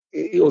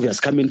obvious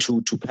coming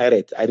to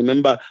Pirate. I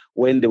remember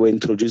when they were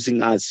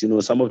introducing us,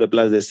 some of the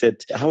players, they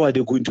said, how are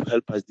they going to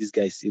help us, these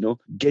guys,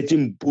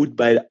 getting booed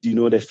by,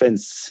 the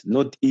fence,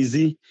 not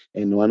easy.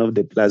 And one of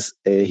the players,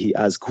 he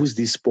asked, who's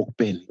this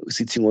spokesman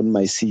sitting on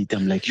my seat?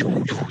 I'm like, yo.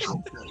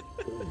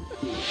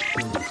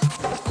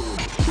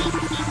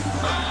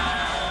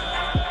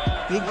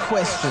 Big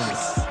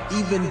questions,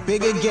 even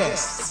bigger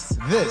guests.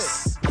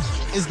 This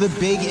is The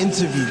Big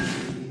Interview.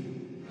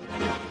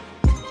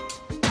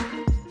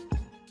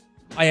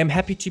 I am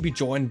happy to be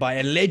joined by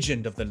a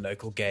legend of the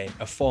local game,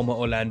 a former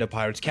Orlando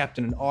Pirates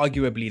captain and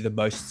arguably the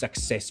most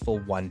successful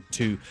one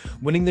too.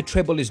 Winning the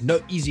treble is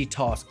no easy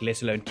task,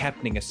 let alone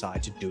captaining a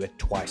side to do it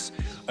twice.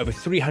 Over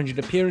 300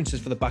 appearances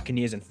for the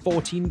Buccaneers and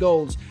 14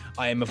 goals.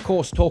 I am of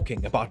course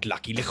talking about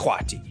Lucky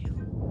Lekgwathi.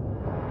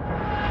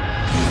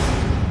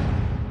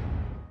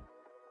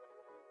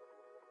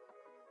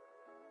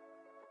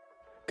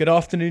 Good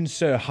afternoon,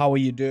 sir. How are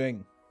you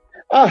doing?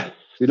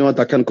 You know what?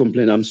 I can't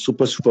complain. I'm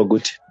super, super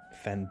good.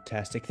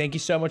 Fantastic. Thank you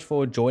so much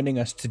for joining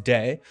us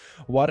today.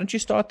 Why don't you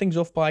start things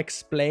off by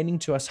explaining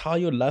to us how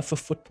your love for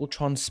football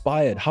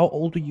transpired? How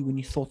old were you when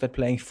you thought that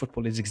playing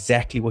football is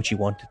exactly what you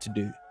wanted to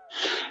do?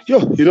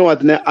 You know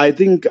what? I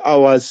think I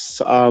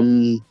was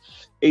 8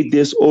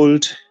 years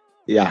old.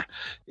 Yeah,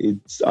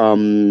 it's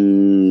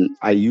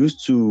I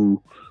used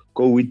to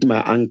go with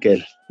my uncle,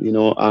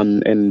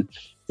 and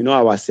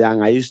I was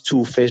young. I used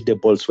to fetch the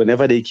balls.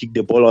 Whenever they kick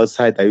the ball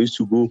outside, I used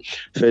to go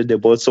fetch the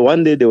ball. So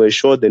one day they were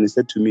short, and he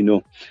said to me,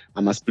 no,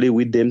 I must play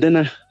with them.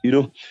 Then,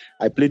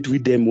 I played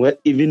with them. Well,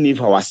 even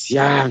if I was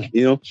young,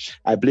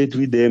 I played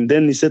with them.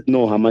 Then he said,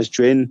 no, I must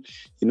join,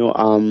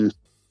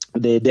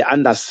 the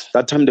unders.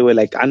 That time they were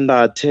like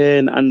under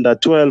 10, under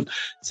 12.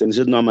 So he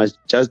said, no, I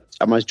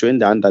must join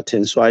the under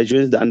 10. So I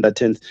joined the under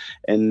 10,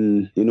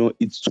 and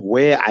it's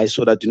where I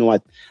saw that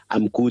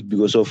I'm good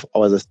because of I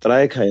was a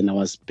striker and I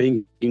was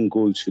playing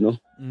goals.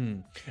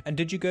 And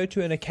did you go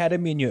to an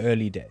academy in your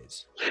early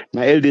days?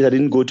 My early days, I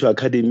didn't go to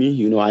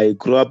academy. I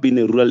grew up in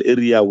a rural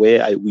area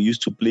where we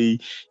used to play,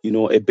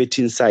 a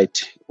betting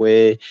site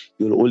where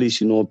you'll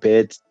always,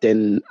 bet.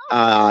 Then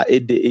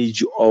at the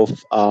age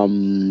of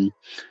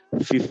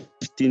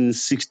 15,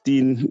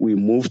 16, we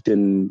moved,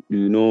 and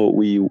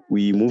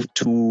we moved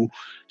to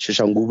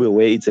Shashangube,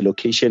 where it's a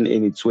location,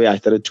 and it's where I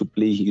started to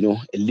play,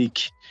 a league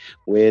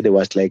where there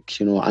was like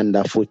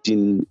under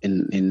 14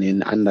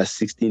 and under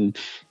 16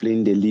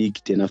 playing the league.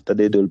 Then after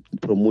that they'll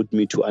promote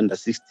me to under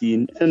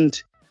 16,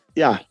 and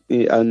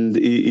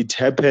it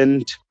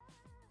happened.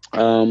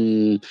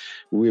 We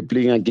were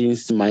playing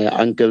against my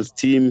uncle's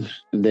team,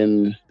 and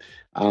then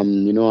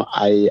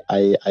I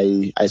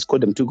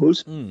scored them 2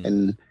 goals,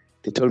 and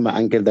they told my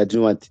uncle that,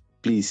 what,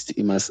 please,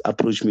 he must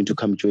approach me to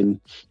come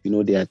join,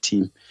 their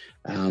team.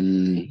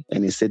 And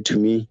he said to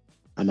me,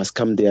 I must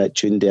come there,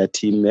 join their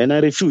team. And I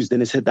refused.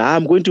 Then he said,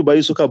 I'm going to buy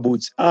you soccer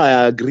boots. I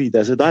agreed.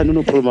 I said,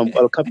 no problem.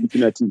 I'll come with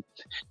your team.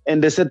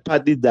 And the sad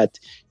part is that,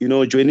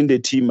 joining the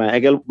team,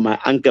 my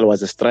uncle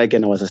was a striker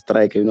and I was a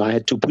striker. I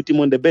had to put him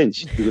on the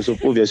bench because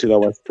of obviously I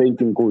was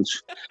painting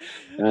goals.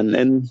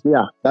 And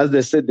that's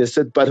the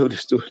sad part of the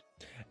story.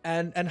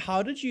 And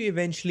how did you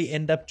eventually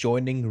end up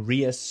joining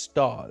Ria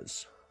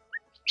Stars?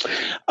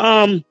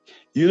 My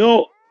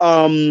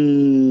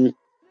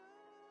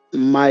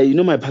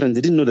parents,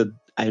 they didn't know that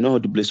I know how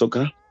to play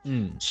soccer.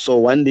 So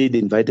one day they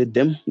invited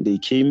them. They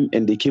came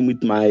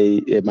with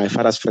my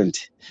father's friend.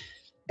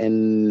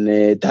 And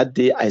that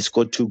day I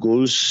scored 2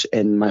 goals.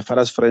 And my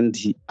father's friend,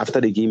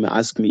 after the game,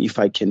 asked me if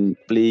I can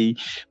play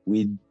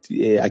with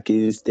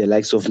against the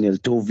likes of Neil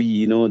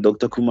Tovi,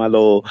 Dr.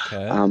 Kumalo,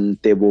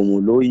 Tebo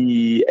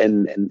Muloi,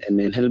 and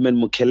Helman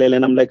Mukelele.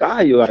 And I'm like,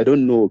 I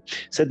don't know.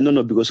 Said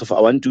no, because of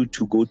I want you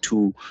to go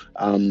to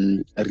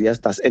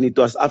Riastas. And it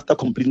was after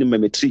completing my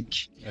matric.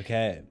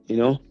 Okay.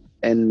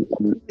 And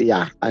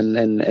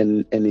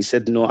he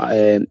said, no,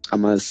 I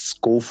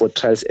must go for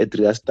trials at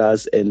Ria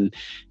Stars. And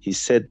he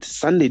said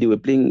Sunday they were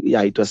playing.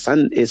 Yeah, it was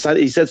Sunday. He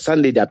said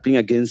Sunday they are playing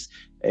against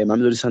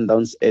Mamelodi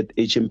Sundowns at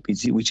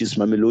HMPT, which is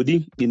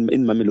Mamelodi in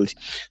Mamelodi.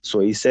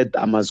 So he said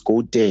I must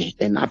go there,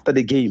 and after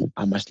the game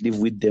I must live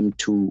with them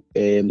to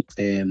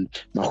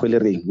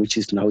Mahwelereng, which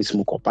is now is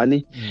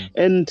Mokopane.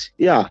 And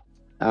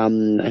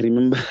I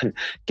remember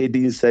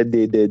getting inside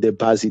the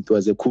bus. It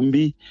was a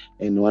Kumbi,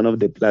 and one of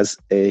the plus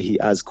he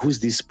asked, "Who's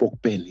this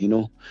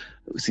spokesman?"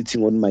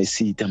 Sitting on my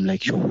seat. I'm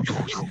like, yo.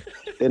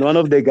 Then one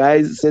of the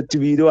guys said to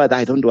me, what?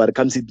 I don't want to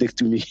come sit next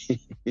to me.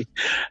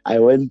 I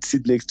went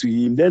sit next to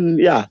him. Then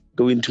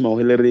go into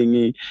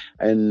Mahwelereng,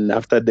 and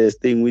after the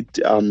staying with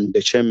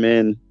the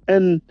chairman,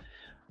 and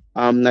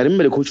I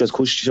remember the coach was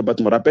Coach Shabat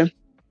Morape.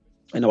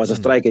 And I was a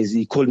striker.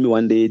 He called me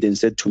one day and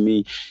said to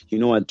me, you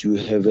know what, you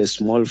have a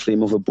small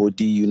frame of a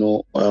body,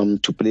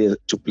 to play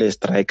a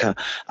striker.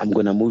 I'm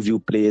going to move you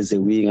play as a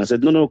wing. I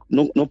said, no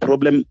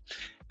problem.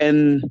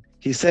 And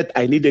he said,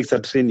 I need extra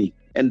training.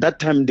 And that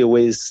time there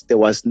was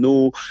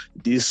no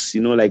this,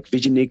 like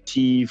Vision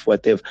Active,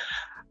 whatever.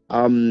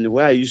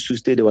 Where I used to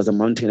stay, there was a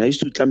mountain. I used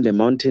to climb the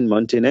mountain.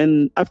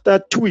 And after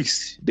 2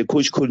 weeks, the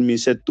coach called me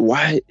and said,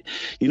 why?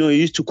 He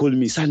used to call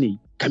me, Sonny,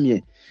 come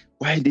here.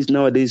 why this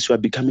nowadays you are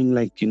becoming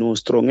like,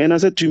 strong? And I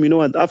said to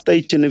him, after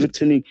each and every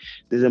training,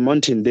 there's a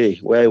mountain there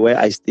where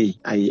I stay.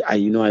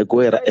 I go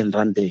and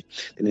run there.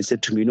 Then he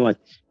said to me, you know what,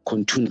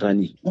 continue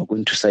running. We're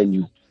going to sign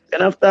you.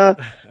 Then after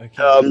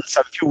Okay.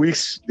 some few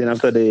weeks, then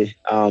after they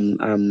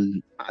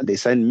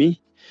signed me,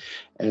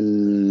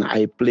 and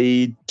I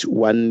played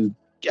one.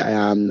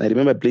 I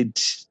remember I played.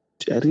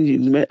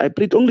 I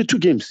played only 2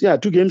 games. Yeah,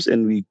 2 games,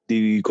 and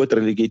we got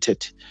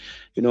relegated.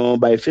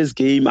 My first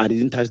game, I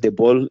didn't touch the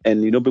ball,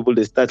 and people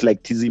they start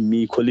like teasing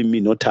me, calling me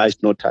no touch,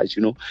 no touch.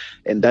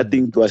 And that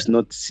thing was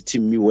not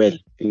sitting me well.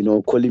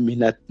 Calling me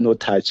not no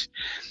touch.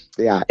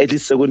 Yeah, at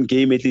least second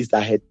game, at least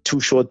I had 2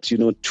 shots.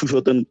 2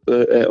 shots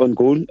on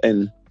goal,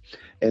 and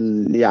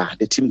yeah,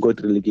 the team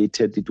got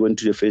relegated. It went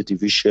to the first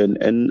division,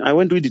 and I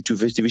went with it to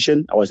first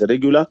division. I was a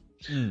regular.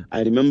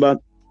 I remember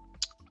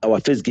our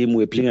first game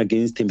we were playing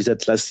against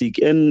Tembisa Classic,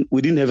 and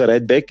we didn't have a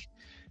right back.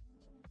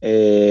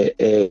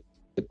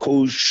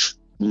 Coach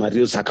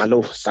Mario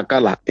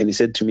Sakala, and he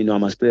said to me, "No, I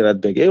must play right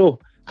back."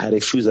 I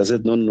refused. I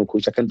said, no,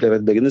 coach, I can't play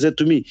right back. And he said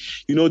to me,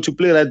 to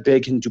play right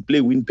back and to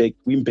play wing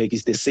back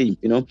is the same.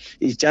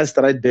 It's just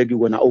right back. You're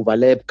gonna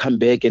overlap, come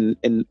back, and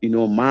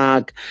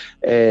mark.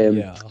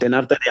 Then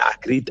after they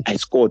agreed, I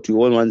scored. We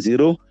won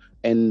 1-0.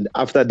 And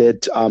after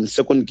that,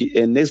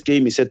 next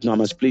game, he said, no, I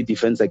must play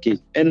defense again.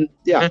 And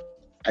yeah,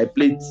 I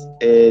played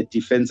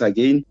defense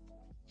again.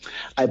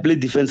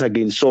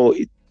 So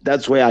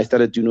that's where I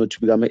started, to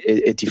become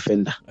a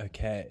defender.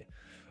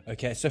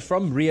 Okay, so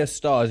from Rio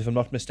Stars, if I'm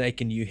not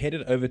mistaken, you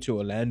headed over to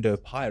Orlando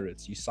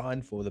Pirates. You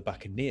signed for the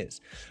Buccaneers.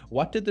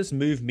 What did this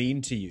move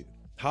mean to you?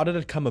 How did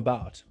it come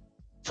about?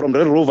 From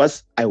Red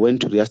Rovers, I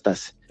went to Rio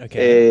Stars.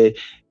 Okay.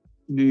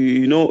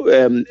 Chigo,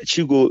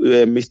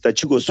 Mr.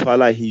 Chigo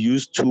Swala, he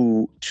used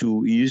to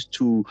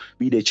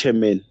be the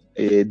chairman,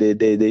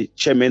 the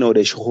chairman or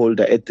the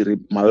shareholder at the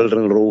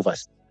Marlborough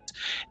Rovers,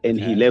 and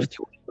he left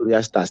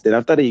Rio Stars. Then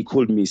after that, he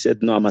called me, he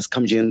said, "No, I must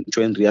come join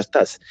Rio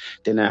Stars."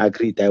 Then I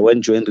agreed. I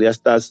went join Rio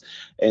Stars,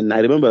 and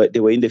I remember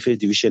they were in the first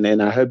division,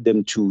 and I helped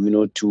them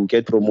to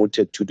get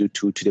promoted to the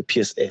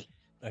PSL.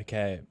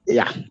 Okay.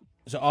 Yeah.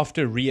 So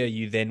after Rio,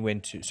 you then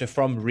went to. So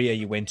from Rio,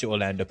 you went to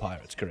Orlando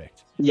Pirates,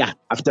 correct? Yeah.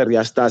 After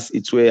Rio Stars,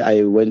 it's where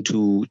I went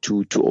to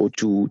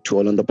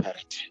Orlando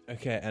Pirates.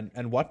 Okay.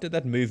 And what did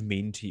that move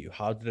mean to you?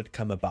 How did it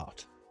come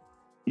about?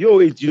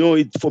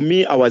 For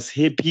me, I was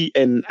happy,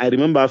 and I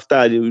remember after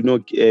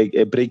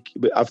a break,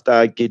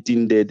 after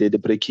getting the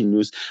breaking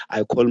news,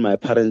 I called my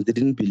parents. They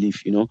didn't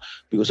believe,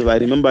 because I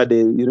remember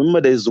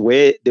there's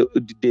where there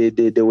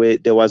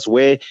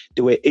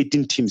were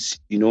 18 teams,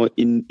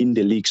 in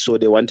the league, so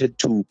they wanted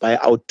to buy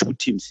out 2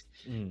 teams,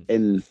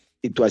 and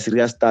it was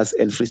Rio Stars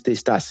and Free State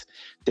Stars.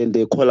 Then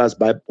they call us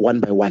by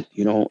one,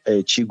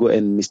 Chigo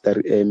and Mr.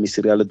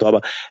 Real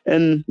Doba.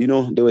 And,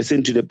 they were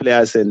saying to the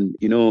players, and,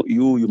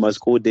 you must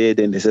go there.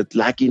 Then they said,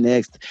 Lucky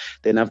next.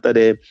 Then after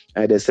they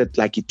said,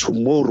 Lucky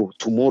tomorrow,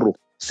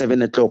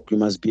 7 o'clock, you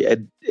must be at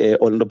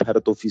Orlando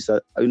Pirate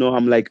officer.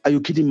 I'm like, are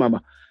you kidding,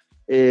 Mama?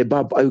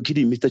 Bob, are you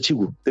kidding, Mr.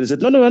 Chigo? They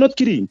said, no, we're not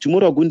kidding.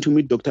 Tomorrow I'm going to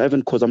meet Dr.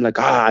 Evan Cause. I'm like,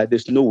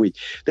 there's no way.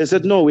 They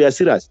said, no, we are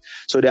serious.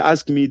 So they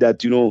asked me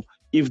that,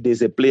 if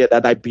there's a player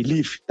that I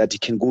believe that he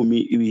can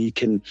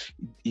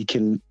he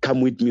can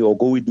come with me or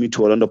go with me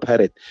to Orlando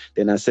Pirate,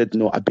 then I said,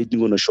 no, I'm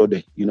betting on a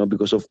shoulder,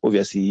 because of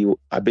obviously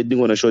I'm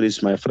betting on a shoulder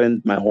is my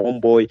friend, my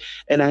homeboy,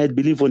 and I had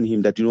belief on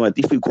him that,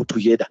 if we go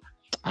together,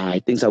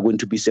 things are going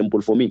to be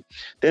simple for me.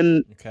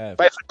 Then 5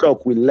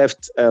 o'clock, we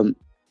left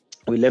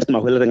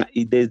Mahuela.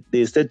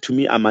 They said to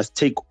me, I must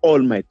take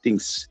all my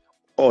things.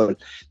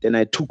 Then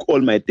I took all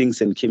my things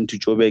and came to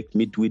Joburg,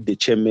 meet with the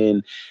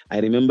chairman. I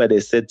remember they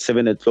said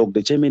 7 o'clock.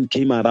 The chairman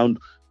came around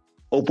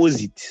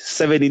opposite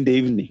 7 in the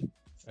evening.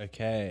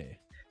 Okay.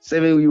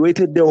 7. We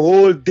waited the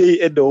whole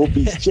day at the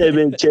office.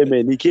 Chairman.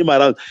 He came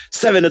around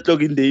 7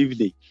 o'clock in the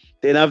evening.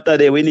 Then after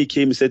that, when he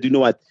came, he said, you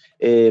know what?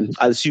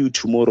 I'll see you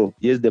tomorrow.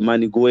 Here's the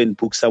money. Go and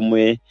book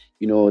somewhere.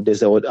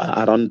 There's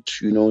around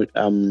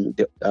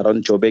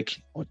Joburg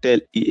hotel,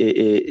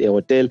 a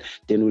hotel.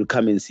 Then we'll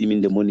come and see me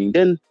in the morning.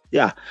 Then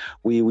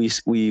we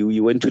went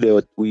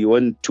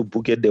to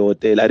book at the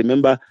hotel. I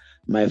remember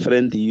my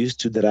friend, he used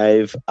to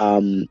drive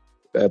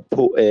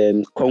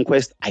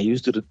Conquest. I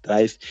used to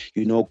drive,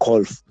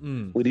 Golf.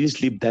 We didn't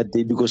sleep that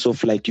day because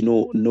of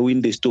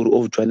knowing the story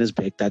of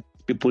Johannesburg, that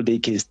people, they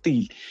can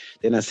steal.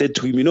 Then I said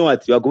to him, you know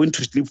what, you are going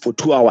to sleep for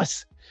 2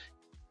 hours.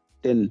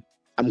 Then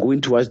I'm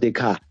going to wash the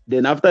car.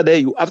 Then after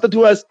 2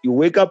 hours, you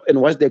wake up and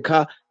wash the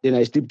car. Then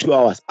I sleep 2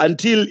 hours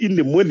until in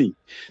the morning.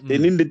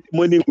 Then in the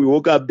morning, we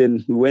woke up.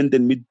 Then we went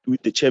and meet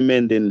with the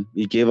chairman. Then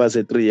he gave us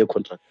a 3-year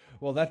contract.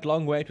 Well, that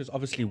long wait was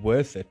obviously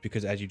worth it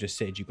because, as you just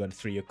said, you got a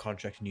 3-year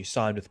contract and you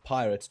signed with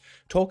Pirates.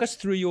 Talk us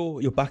through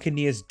your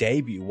Buccaneers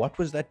debut. What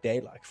was that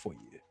day like for you?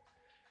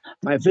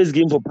 My first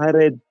game for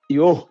Pirate,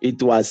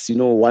 it was,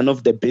 one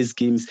of the best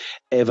games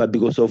ever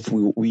because of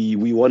we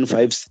won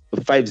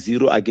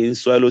 5-0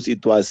 against Swallows.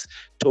 It was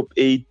top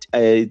 8.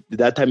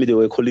 That time they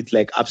were call it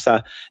like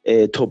ABSA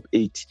top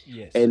 8.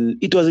 Yes. And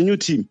it was a new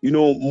team.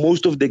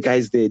 Most of the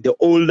guys there, the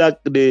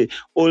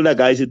older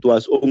guys, it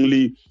was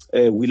only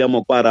William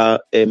Okwara,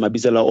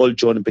 Mabizela All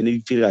John,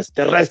 Benedict Figures.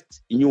 The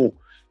rest knew,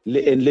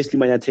 and Leslie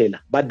Manyatela.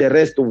 But the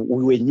rest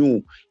we were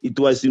new. It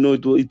was,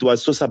 it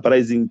was so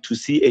surprising to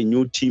see a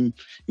new team,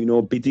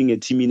 beating a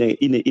team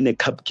in a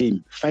cup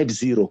game,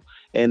 5-0.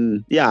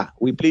 And yeah,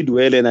 we played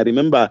well. And I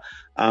remember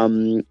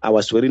I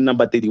was wearing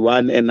number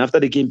 31. And after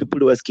the game, people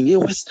were asking, hey,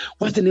 what's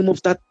the name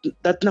of that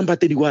number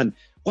 31?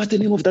 What's the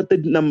name of that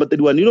number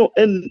 31? I don't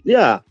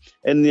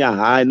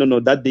know.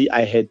 That day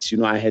I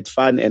had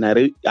fun, and I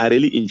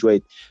really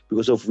enjoyed,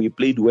 because of we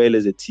played well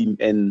as a team.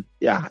 And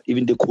yeah,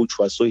 even the coach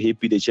was so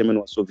happy. The chairman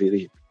was so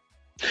very happy.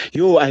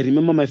 I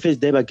remember my first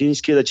day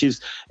against Kaizer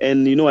Chiefs,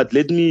 and you know what?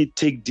 Let me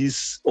take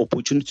this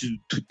opportunity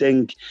to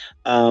thank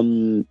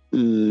my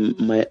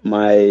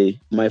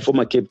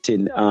former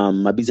captain,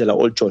 Mabizela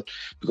Olchon,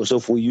 because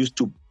of we used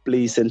to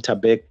play centre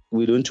back.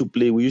 We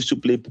used to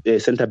play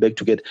centre back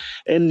together,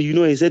 and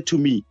he said to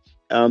me,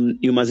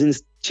 "You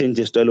mustn't change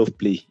the style of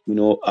play.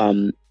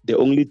 The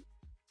only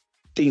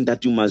thing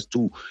that you must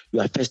do,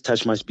 your first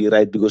touch must be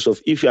right, because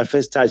of if your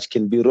first touch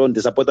can be wrong,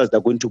 the supporters are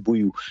going to boo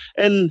you."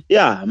 And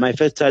yeah, my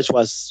first touch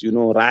was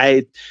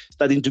right,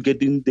 starting to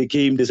get in the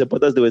game. The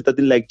supporters, they were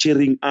starting like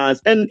cheering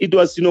us, and it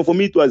was for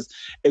me it was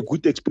a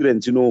good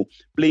experience,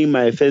 playing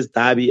my first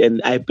derby,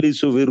 and I played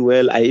so very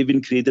well. I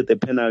even created a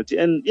penalty,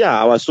 and yeah,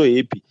 I was so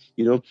happy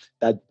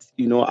that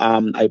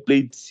I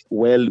played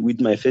well with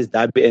my first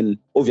derby. And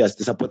obviously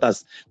the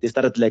supporters, they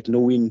started like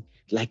knowing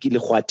like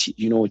Lekgwathi,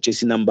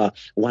 jersey number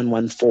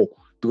 114,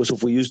 because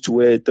of we used to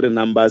wear 3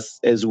 numbers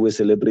as we were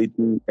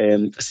celebrating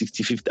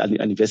 65th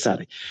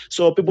anniversary.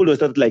 So people were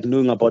started like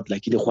knowing about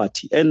like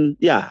Lekgwathi. And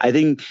yeah, I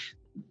think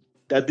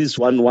that is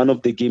one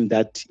of the game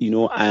that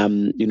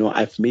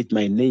I've made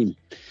my name.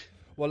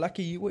 Well,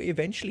 Lucky, you were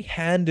eventually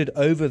handed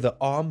over the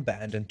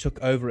armband and took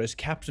over as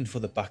captain for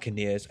the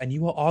Buccaneers, and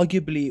you were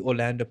arguably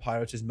Orlando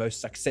Pirates' most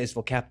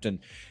successful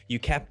captain. You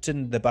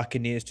captained the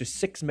Buccaneers to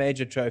 6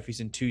 major trophies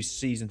in 2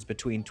 seasons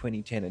between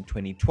 2010 and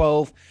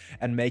 2012,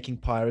 and making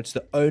Pirates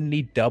the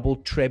only double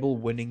treble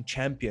winning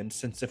champion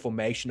since the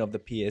formation of the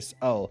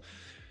PSL.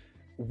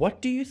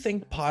 What do you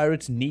think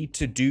Pirates need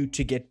to do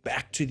to get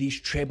back to these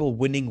treble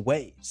winning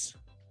ways?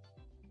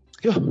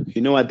 Yeah,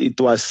 you know what? It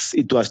was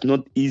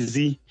not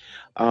easy.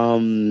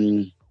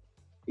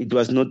 It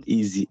was not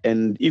easy.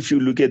 And if you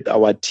look at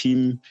our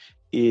team,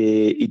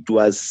 it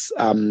was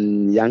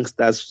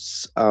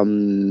youngsters.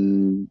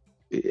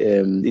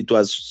 It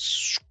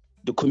was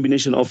the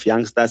combination of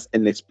youngsters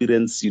and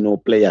experienced,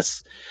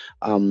 players.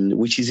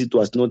 Which is it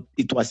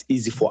was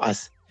easy for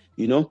us,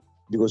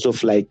 because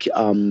of like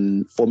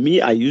for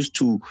me, I used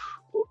to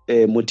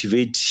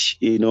motivate,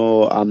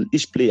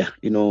 each player,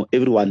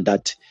 everyone,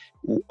 that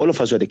all of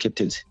us were the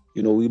captains.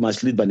 We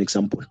must lead by an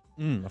example.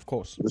 Of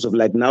course. Because of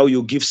like now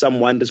you give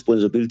someone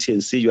responsibility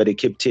and say you are the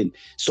captain.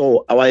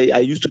 So I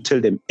used to tell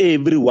them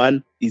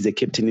everyone is a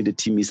captain in the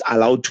team, is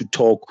allowed to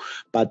talk,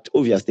 but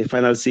obviously the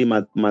final say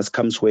must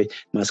come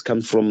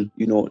from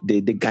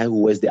the guy who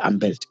wears the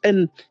armband.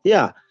 And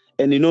yeah,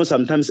 and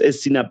sometimes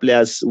as senior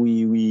players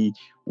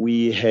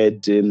we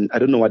had I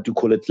don't know what you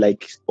call it,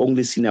 like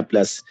only senior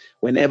players.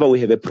 Whenever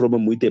we have a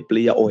problem with a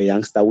player or a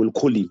youngster, we'll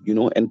call him,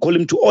 and call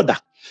him to order.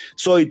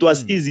 So it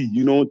was easy,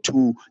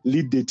 to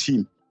lead the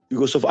team,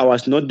 because of I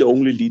was not the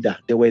only leader.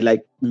 There were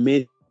like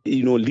many,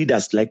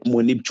 leaders like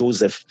Monip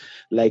Joseph,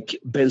 like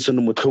Benson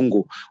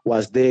Mutongo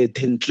was there,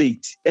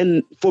 Tentlate.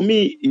 And for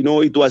me,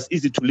 it was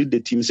easy to lead the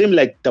team. Same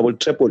like double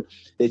triple.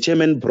 The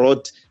chairman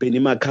brought Benny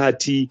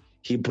McCarthy,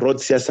 he brought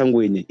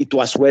Siasangwene. It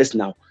was worse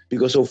now,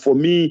 because of for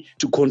me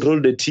to control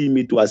the team,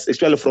 it was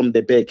especially from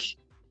the back.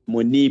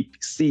 Monip,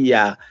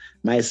 Sia,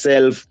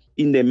 myself.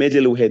 In the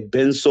middle, we had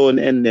Benson,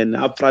 and then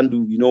up front,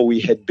 we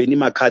had Benny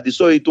McCarthy.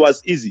 So it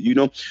was easy,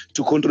 to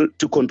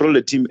control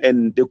the team.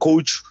 And the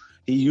coach,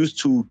 he used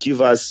to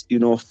give us,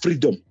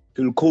 freedom.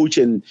 He'll coach,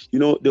 and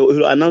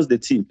he'll announce the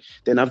team.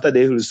 Then after that,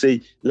 he'll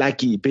say,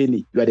 "Lucky,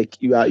 Benny,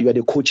 you are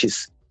the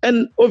coaches."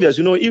 And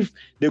obviously, if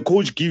the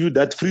coach give you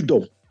that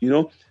freedom,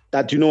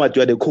 that you are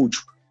the coach.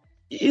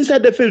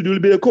 Inside the field, you'll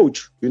be the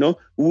coach.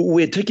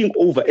 We're taking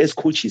over as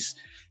coaches.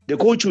 The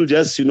coach will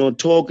just,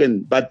 talk,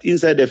 but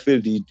inside the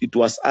field, it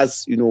was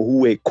us, who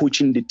were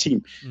coaching the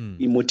team,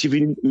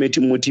 motivating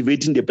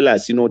the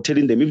players,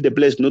 telling them if the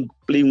player is not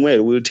playing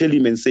well, we'll tell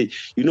him and say,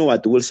 you know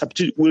what, we'll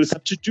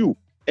substitute you.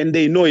 And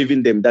they know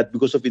even them that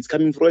because of it's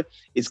coming from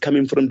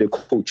the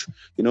coach,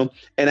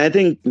 And I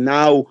think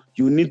now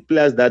you need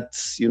players that,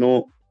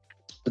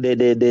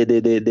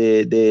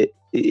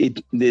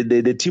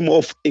 the team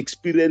of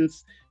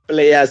experienced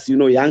players,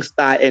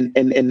 youngster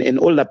and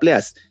older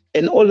players.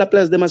 And all the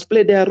players, they must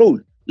play their role.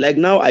 Like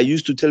now, I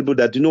used to tell people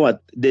that,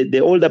 the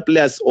older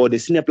players or the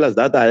senior players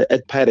that are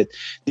at Pirate,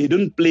 they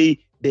don't play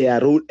their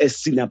role as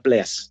senior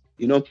players.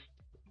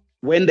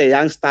 When the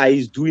youngster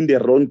is doing the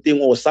wrong thing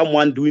or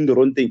someone doing the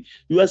wrong thing,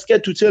 you are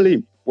scared to tell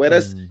him.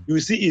 Whereas you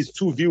see it's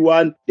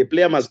 2v1, the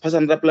player must pass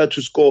another player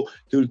to score,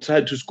 he will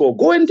try to score.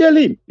 Go and tell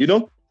him,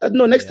 that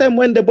no, next time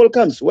when the ball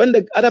comes, when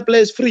the other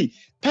player is free,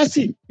 pass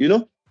him,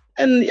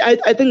 And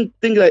I think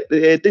things like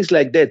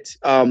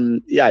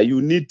that. Yeah,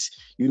 you need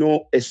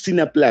a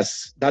senior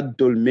players that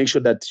will make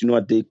sure that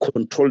they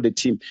control the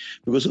team,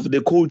 because of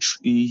the coach,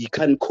 he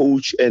can't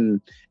coach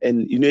and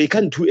he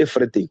can't do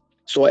everything.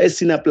 So as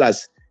senior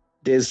players,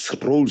 there's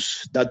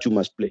roles that you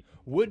must play.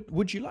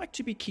 Would you like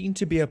to be keen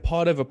to be a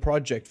part of a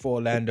project for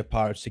Orlando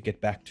Pirates to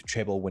get back to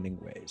treble winning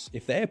ways?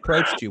 If they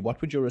approached you,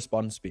 what would your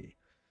response be?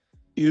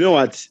 You know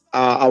what?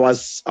 I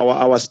was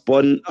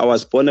born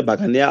a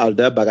Buccaneer. I'll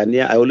die a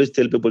Buccaneer. I always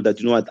tell people that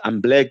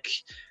I'm black,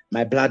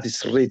 my blood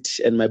is red,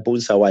 and my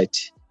bones are white.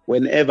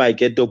 Whenever I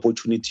get the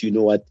opportunity,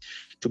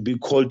 to be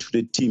called to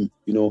the team,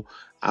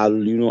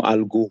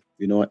 I'll go,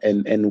 and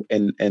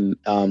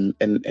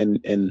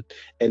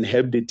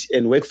help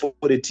and work for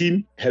the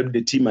team, help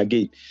the team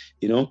again.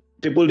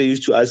 People, they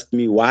used to ask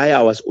me why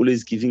I was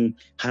always giving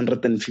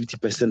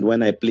 150%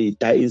 when I play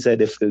die inside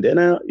the field, and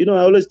I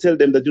always tell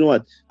them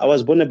that I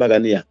was born a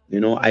Buccaneer.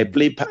 I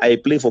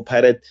play for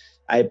Pirate.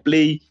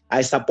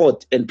 I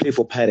support and play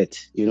for Pirate.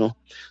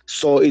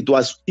 So it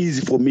was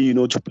easy for me,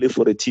 to play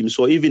for the team.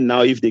 So even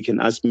now, if they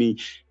can ask me,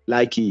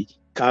 like,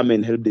 come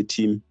and help the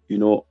team,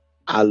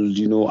 I'll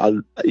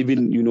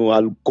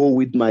go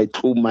with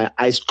my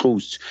eyes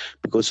closed,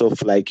 because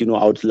of I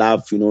would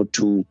love,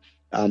 to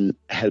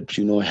help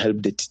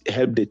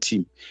the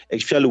team,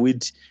 actually,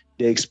 with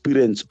the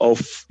experience of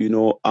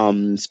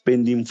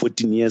spending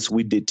 14 years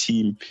with the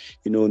team,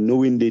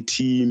 knowing the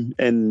team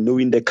and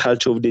knowing the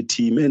culture of the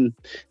team. And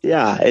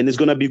and it's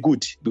gonna be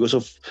good, because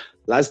of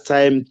last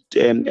time,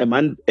 2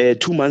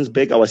 months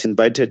back, I was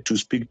invited to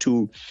speak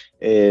to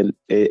a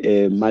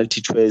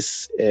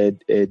multi-choice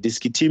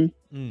disc team.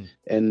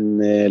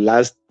 And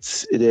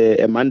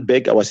a month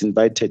back, I was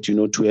invited,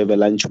 to have a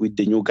lunch with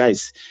the new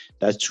guys.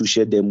 That's to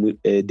share them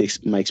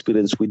my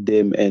experience with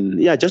them, and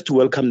just to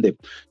welcome them,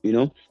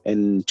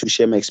 and to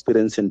share my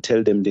experience and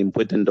tell them the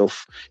importance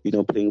of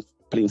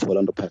playing for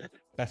Orlando Pirates.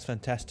 That's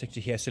fantastic to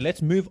hear. So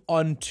let's move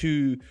on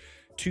to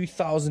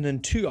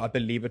 2002, I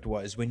believe it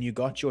was, when you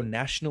got your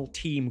national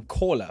team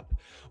call-up.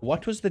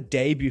 What was the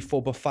debut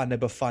for Bafana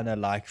Bafana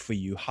like for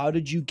you? How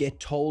did you get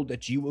told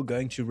that you were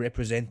going to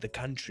represent the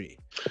country?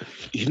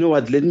 You know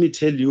what? Let me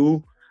tell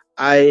you,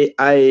 I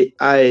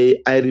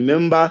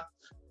remember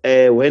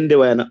when they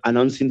were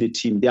announcing the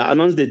team. They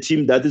announced the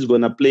team that is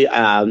going to play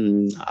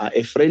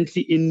a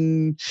friendly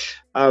in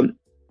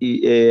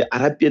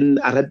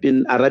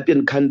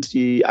Arabian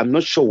country. I'm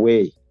not sure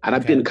where.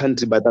 Arabian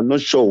country, but I'm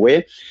not sure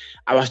where.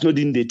 I was not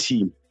in the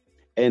team.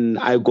 And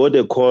I got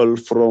a call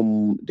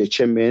from the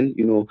chairman,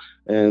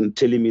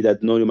 telling me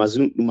that no, you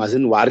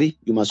mustn't worry.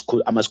 I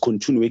must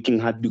continue working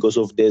hard, because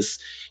of this,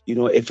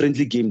 a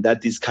friendly game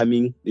that is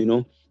coming,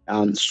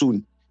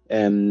 soon.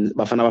 Bafana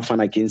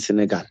Bafana against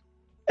Senegal.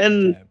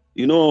 And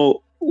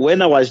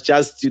when I was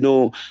just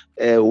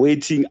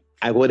waiting,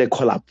 I got a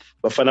call up.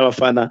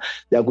 Bafana,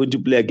 they are going to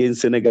play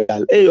against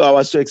Senegal. Hey, I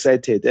was so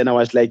excited, and I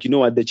was like,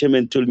 what? The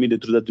chairman told me the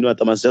truth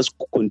that I must just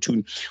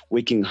continue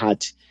working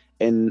hard.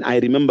 And I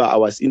remember I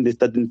was in the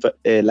starting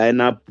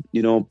lineup,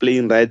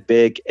 playing right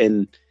back,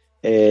 and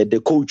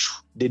the coach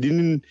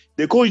didn't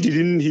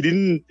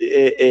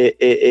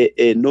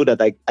know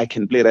that I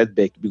can play right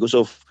back, because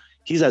of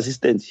his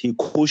assistant. He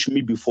coached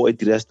me before at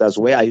the Stars,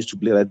 where I used to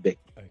play right back.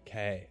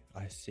 Okay,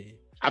 I see.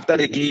 After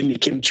the game, he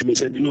came to me and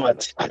said,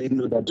 what? I didn't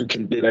know that you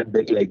can play right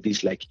back like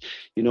this.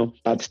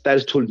 But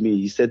Styles told me,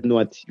 he said,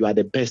 what? You were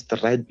the best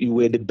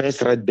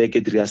right back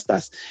at Real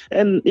Stars.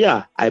 And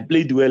I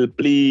played well,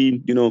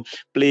 play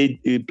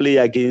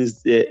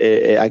against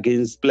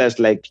players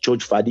like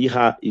George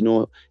Fadiha,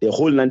 the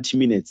whole 90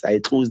 minutes. I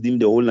closed him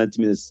the whole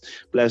 90 minutes.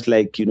 Players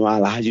like,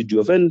 Alhaji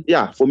Diouf. And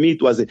for me,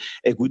 it was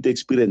a good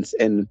experience.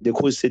 And the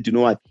coach said,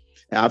 what?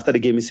 After the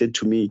game, he said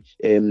to me,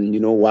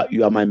 what,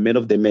 you are my man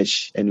of the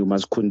match, and you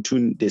must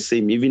continue the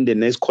same. Even the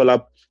next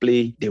call-up,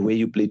 play the way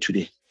you play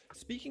today.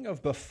 Speaking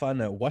of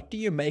Bafana, what do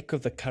you make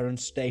of the current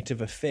state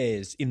of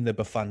affairs in the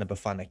Bafana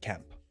Bafana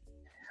camp?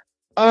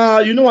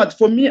 You know what?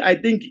 For me, I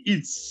think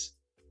it's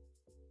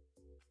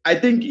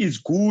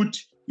good,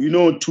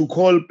 to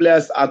call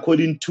players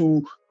according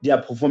to their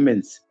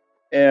performance.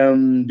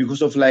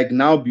 Because of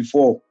now,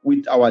 before,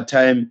 with our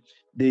time,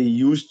 they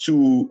used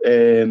to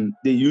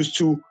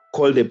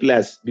call the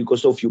players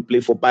because of you play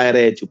for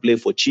Pirates, you play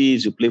for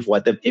Chiefs, you play for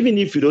whatever, even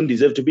if you don't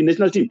deserve to be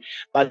national team.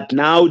 But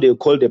now they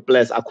call the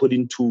players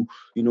according to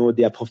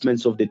their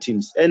performance of the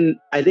teams, and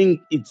I think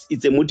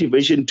it's a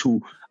motivation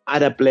to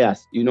other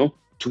players, to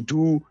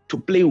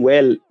play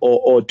well,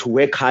 or to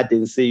work hard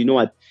and say,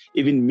 what,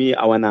 even me,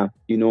 I wanna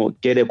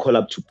get a call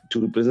up to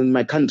represent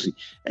my country.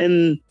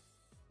 And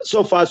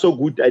so far so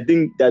good. I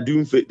think they're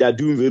doing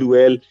very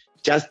well.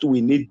 Just we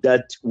need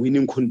that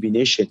winning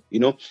combination,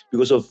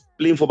 because of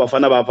playing for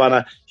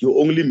Bafana, you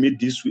only meet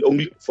this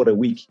only for a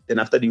week. Then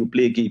after you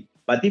play a game.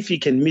 But if you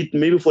can meet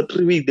maybe for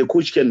 3 weeks, the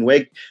coach can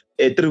work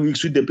 3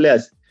 weeks with the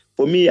players.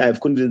 For me, I have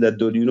confidence that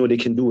they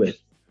can do well.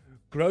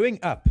 Growing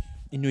up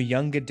in your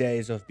younger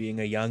days of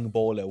being a young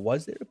baller,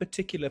 was there a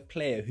particular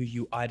player who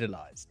you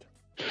idolized?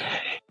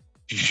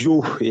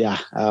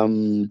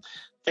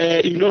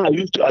 I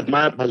used to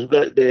admire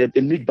Bazuka,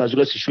 the Nick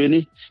Bazuka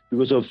Sishweni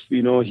because of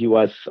he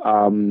was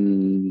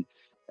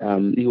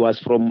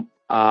from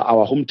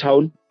our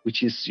hometown,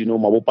 which is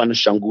Mabopane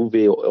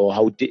Shanguve or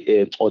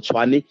Haute or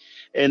Tswane,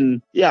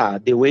 and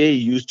the way he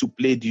used to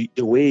play,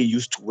 the way he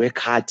used to work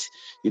hard,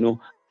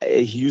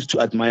 he used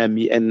to admire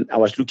me, and I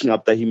was looking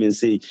after him and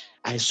say,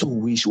 I so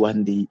wish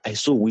one day,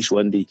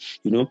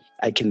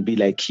 I can be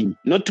like him,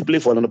 not to play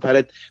for another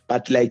pirate,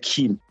 but like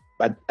him.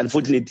 But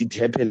unfortunately, it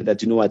happened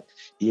that,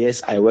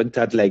 yes, I worked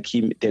hard like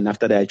him. Then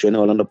after that, I joined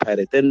Orlando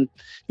Pirates. Then,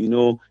 he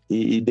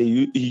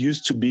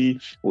used to be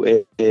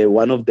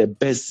one of the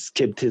best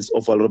captains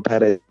of Orlando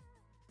Pirates.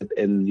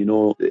 And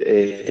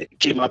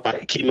came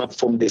up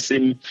from the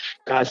same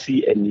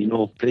Kasi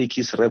and break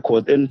his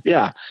record. And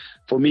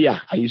for me, I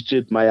used to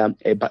admire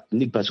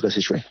Nick Basuka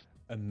Sishwe.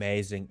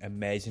 Amazing.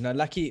 Now,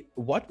 Lucky,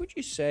 what would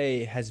you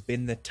say has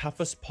been the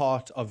toughest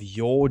part of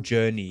your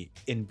journey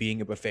in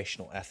being a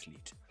professional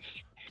athlete?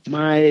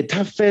 My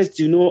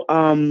toughest,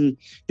 I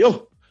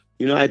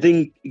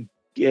think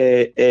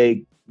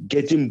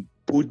getting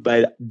put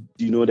by,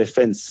 the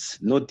fence,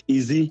 not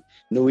easy,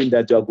 knowing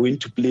that you are going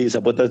to play,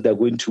 supporters, they're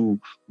going to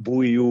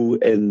boo you.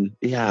 And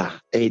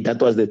that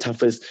was the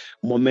toughest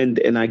moment.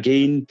 And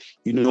again,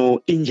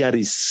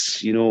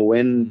 injuries,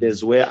 when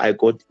there's where I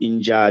got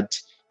injured,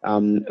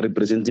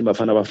 representing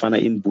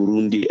Bafana in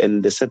Burundi.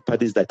 And the sad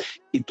part is that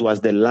it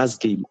was the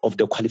last game of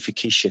the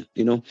qualification,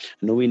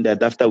 knowing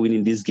that after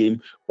winning this game,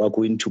 we're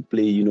going to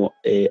play,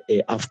 a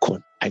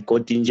AFCON. I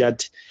got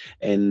injured,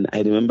 and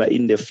I remember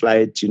in the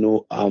flight,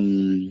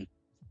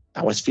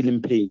 I was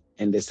feeling pain,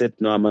 and they said,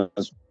 no, I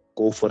must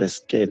go for a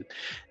scan.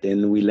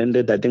 Then we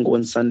landed, I think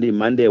on Sunday.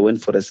 Monday, I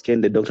went for a scan.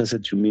 The doctor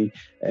said to me,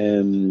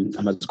 I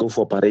must go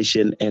for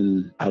operation,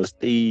 and I'll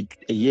stay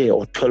a year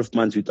or 12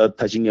 months without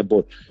touching a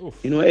ball.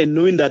 Oof. And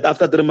knowing that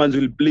after 3 months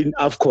we'll play in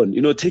AFCON,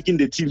 taking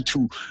the team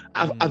to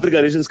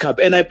African Nations Cup.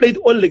 And I played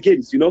all the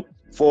games,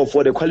 for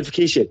the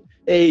qualification.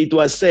 It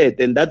was sad,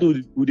 and that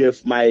would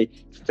have my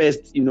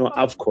first,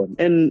 AFCON.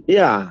 And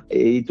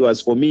it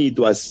was, for me, it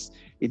was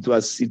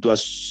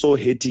so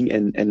hating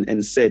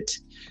and sad.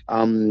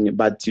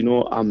 But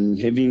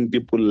having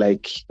people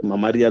like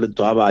Maria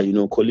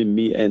Tuaba, calling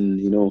me,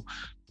 and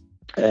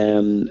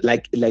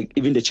like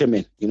even the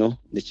chairman, even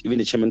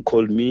the chairman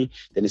called me.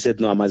 Then he said,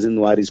 "No, Amazon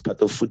Noir is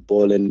part of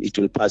football, and it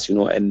will pass,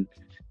 and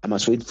I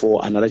must wait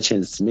for another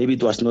chance." Maybe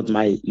it was not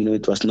my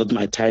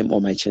time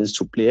or my chance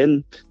to play.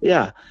 And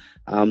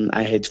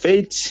I had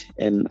faith,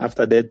 and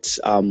after that,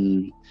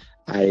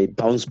 I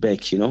bounced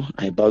back.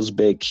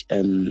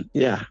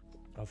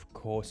 Of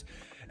course.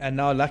 And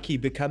now, Lucky,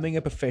 becoming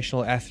a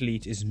professional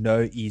athlete is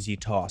no easy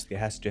task. There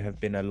has to have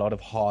been a lot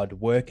of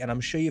hard work, and I'm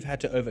sure you've had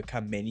to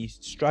overcome many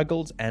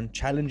struggles and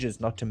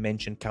challenges, not to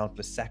mention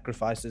countless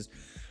sacrifices.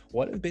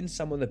 What have been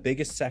some of the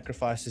biggest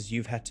sacrifices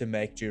you've had to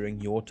make during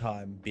your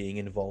time being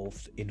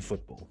involved in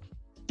football?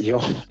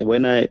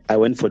 When I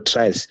went for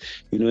trials,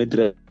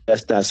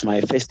 that's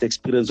my first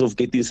experience of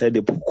getting inside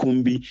the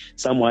Pukumbi,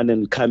 someone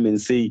and come and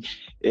say,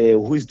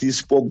 who is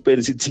this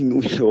Pogba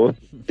sitting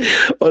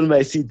on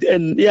my seat?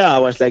 And I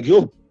was like,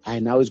 I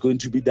now it's going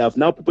to be tough.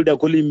 Now people are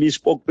calling me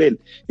Spokpen,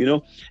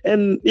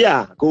 and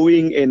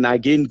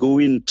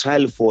going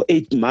trial for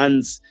 8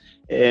 months.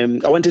 I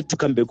wanted to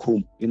come back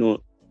home,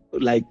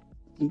 like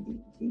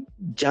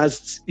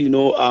just,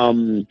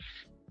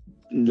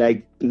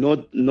 like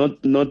not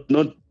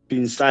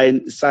being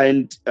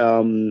signed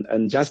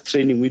and just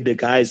training with the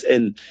guys.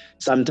 And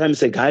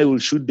sometimes a guy will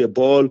shoot the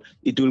ball,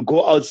 it will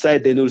go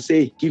outside, then he'll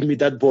say, give me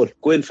that ball,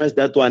 go and fetch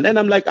that one. And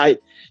I'm like, I'm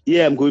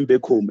going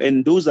back home.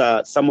 And those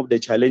are some of the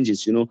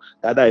challenges,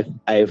 that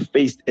I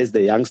faced as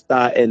the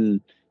youngster. And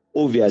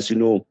obvious,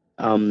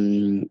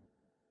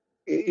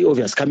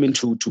 obvious coming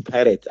to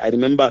Pirate. I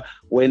remember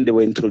when they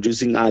were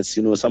introducing us,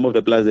 some of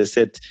the players, they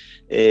said,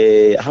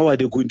 how are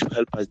they going to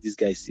help us, these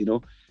guys,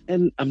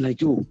 And I'm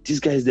like, these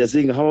guys, they're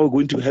saying, how are we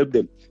going to help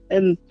them?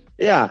 And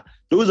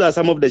those are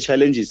some of the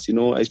challenges,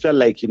 I feel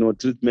like,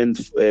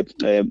 treatment,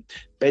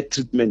 bad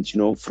treatment,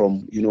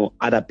 from,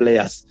 other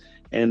players.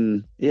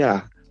 And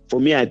for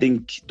me, I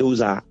think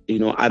those are,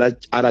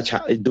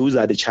 those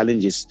are the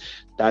challenges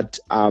that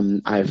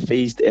I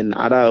faced, and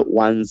other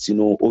ones,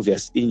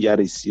 obvious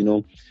injuries,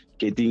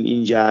 getting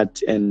injured,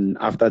 and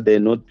after they're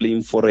not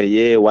playing for a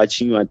year,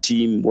 watching your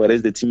team,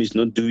 whereas the team is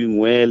not doing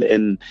well,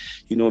 and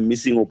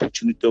missing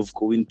opportunity of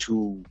going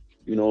to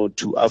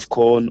to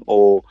AFCON,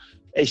 or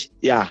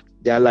there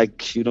are like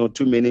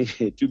too many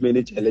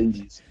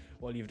challenges.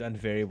 Well, you've done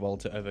very well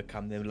to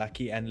overcome them,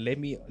 Lucky. And let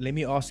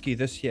me ask you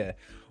this here: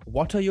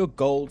 what are your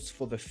goals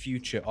for the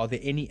future? Are there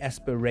any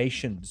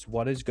aspirations?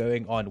 What is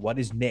going on? What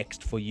is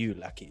next for you,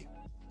 Lucky?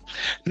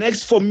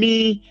 Next for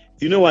me,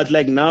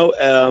 like now,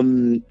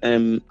 I'm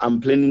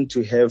planning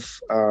to have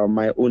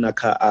my own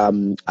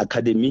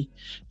academy.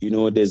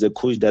 There's a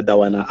coach that I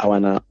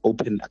wanna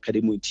open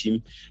academy with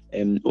him.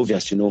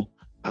 Obviously,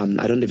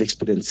 I don't have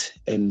experience.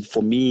 And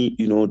for me,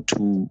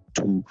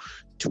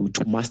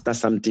 to master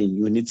something,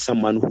 you need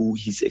someone who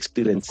is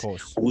experienced,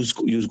 who's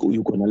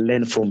you're gonna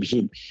learn from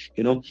him.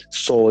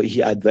 So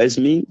he advised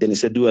me. Then he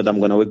said, "Do it.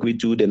 I'm gonna work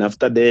with you. Then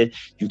after that,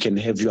 you can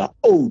have your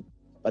own.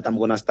 But I'm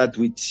gonna start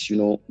with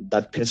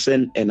that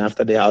person, and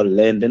after that I'll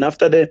learn. Then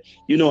after that,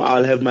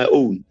 I'll have my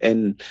own."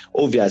 And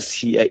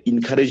obviously, he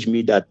encouraged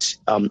me that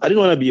I didn't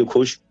want to be a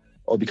coach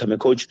or become a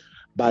coach.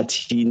 But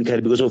he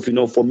encouraged because of,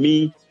 for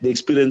me, the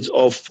experience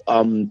of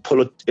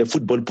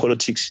football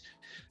politics.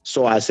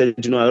 So I said,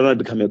 I don't want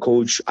to become a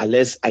coach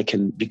unless I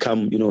can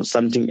become,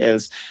 something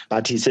else.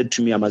 But he said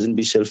to me, I mustn't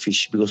be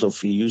selfish because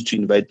of he used to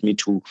invite me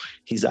to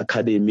his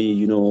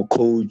academy,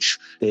 coach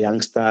the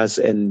youngsters.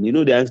 And,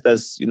 the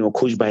youngsters,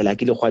 coached by like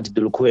Lekgwathi,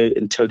 they'll go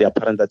and tell their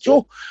parents that,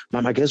 yo,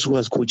 mama, guess who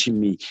was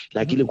coaching me?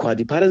 Like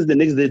Lekgwathi. Parents, the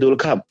next day, they'll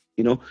come,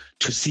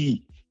 to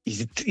see,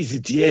 is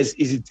it yes?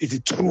 Is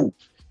it true?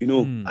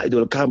 I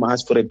will come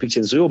ask for a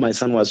picture. So my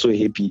son was so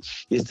happy.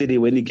 Yesterday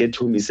when he get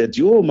home, he said,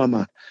 "Yo,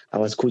 mama, I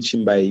was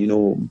coaching by,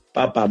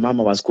 Papa,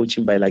 Mama was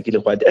coaching by like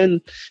Lekgwathi."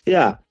 And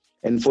yeah,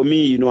 and for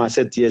me, I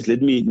said, yes,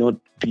 let me not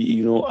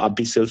be, I'll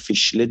be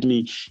selfish. Let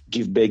me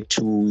give back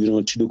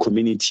to, to the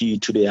community,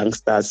 to the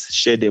youngsters,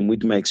 share them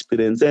with my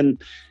experience.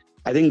 And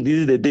I think this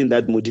is the thing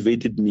that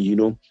motivated me,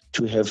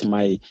 to have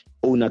my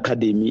own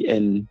academy.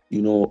 And,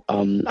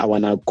 I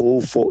want to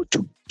go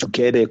to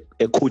get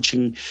a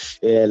coaching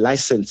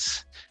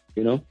license,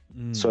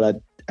 so that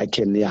I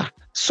can,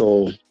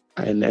 So,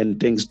 and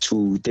thanks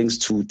to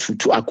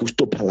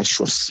Augusto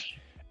Palacios.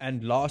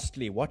 And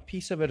lastly, what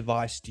piece of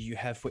advice do you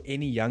have for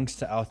any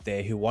youngster out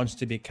there who wants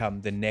to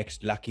become the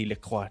next Lucky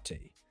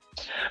Lekgwathi?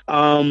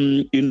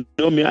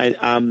 Me,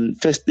 I'm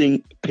first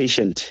thing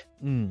patient.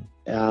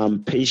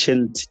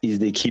 Patient is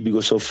the key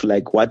because of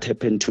like what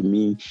happened to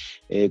me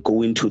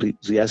going to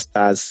Ria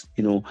Stars,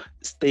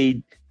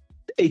 stayed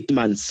 8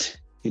 months,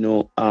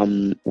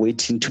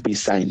 waiting to be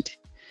signed,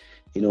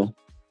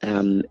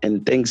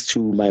 and thanks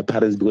to my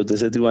parents because they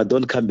said,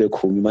 don't come back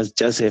home. You must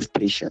just have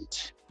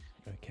patience.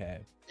 Okay.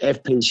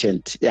 Have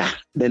patience. Yeah.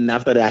 Then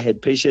after that, I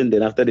had patience.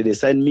 Then after that, they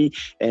signed me.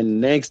 And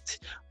next,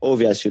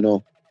 obvious,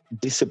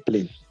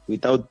 discipline.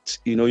 Without,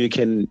 you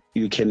can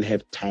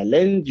have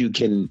talent, you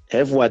can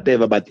have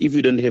whatever, but if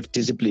you don't have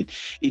discipline,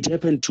 it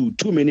happened to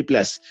too many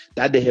players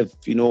that they have,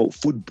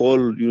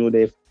 football,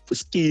 they have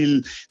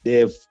skill, they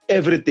have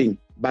everything,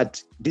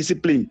 but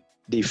discipline,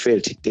 they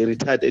failed. They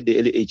retired at the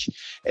early age.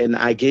 And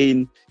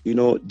again,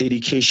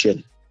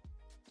 dedication.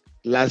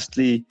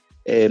 Lastly,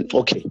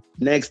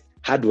 next,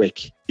 hard work.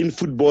 In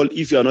football,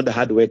 if you are not a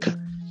hard worker,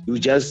 you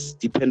just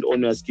depend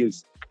on your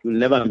skills. You'll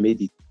never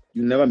make it.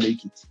 You'll never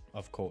make it.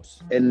 Of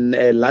course. And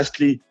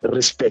lastly,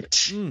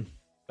 respect.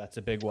 That's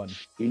a big one.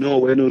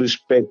 When you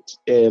respect,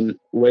 from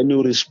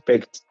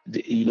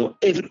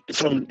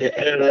the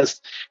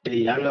elders, the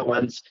younger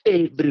ones,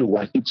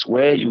 everyone, it's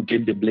where you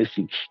get the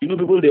blessing.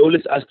 People, they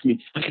always ask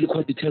me,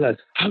 Lekgwathi, tell us,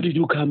 how did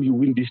you come, you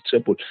win this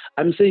treble?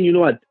 I'm saying, you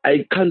know what,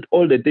 I can't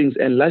all the things.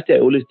 And lastly, I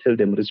always tell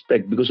them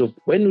respect, because of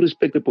when you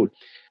respect people,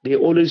 they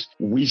always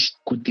wish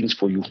good things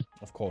for you.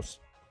 Of course.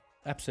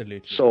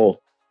 Absolutely. So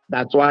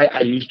that's why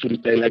I used to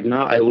respect. Like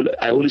now, I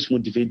always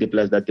motivate the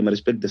players that they must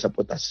respect the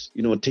supporters.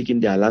 Taking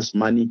their last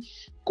money,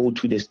 go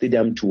to the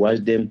stadium to watch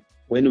them.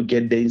 When you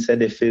get there inside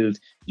the field,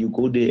 you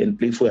go there and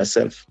play for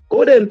yourself.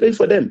 Go there and play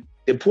for them.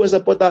 The poor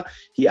supporter,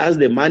 he has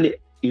the money,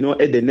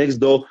 at the next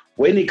door.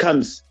 When he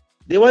comes,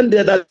 they want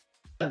that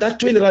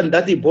 20 rand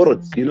that he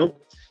borrowed,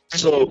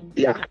 So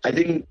yeah, I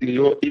think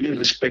even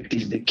respect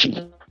is the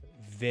key.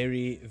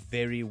 Very,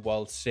 very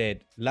well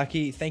said.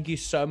 Lucky, thank you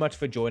so much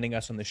for joining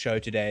us on the show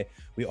today.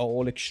 We are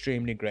all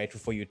extremely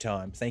grateful for your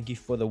time. Thank you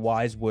for the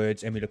wise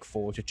words, and we look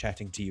forward to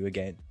chatting to you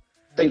again.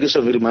 Thank you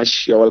so very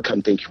much. You're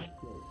welcome. Thank you.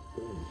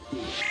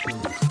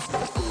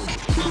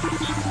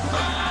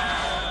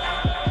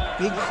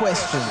 Big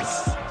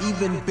questions,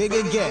 even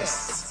bigger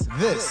guests.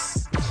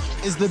 This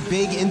is The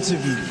Big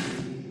Interview.